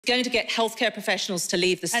going to get healthcare professionals to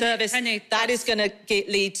leave the service. Penny, that is going to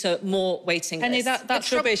lead to more waiting lists. Penny,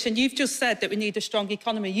 that's rubbish. And you've just said that we need a strong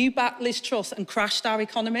economy. You backed Liz Truss and crashed our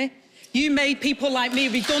economy. You made people like me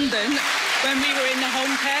redundant when we were in the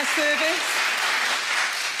home care service.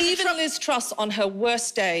 Even Liz Truss, on her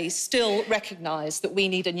worst day, still recognised that we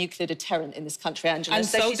need a nuclear deterrent in this country, Angela. And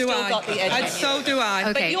so do I. And so do I.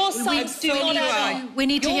 Okay. But your sums do not add up. We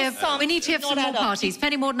need to hear from more parties.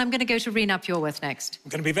 Penny Mordaunt, I'm going to go to Rayner Purworth next. I'm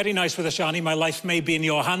going to be very nice with Ashani. My life may be in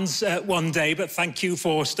your hands one day, but thank you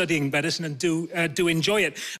for studying medicine and do enjoy it.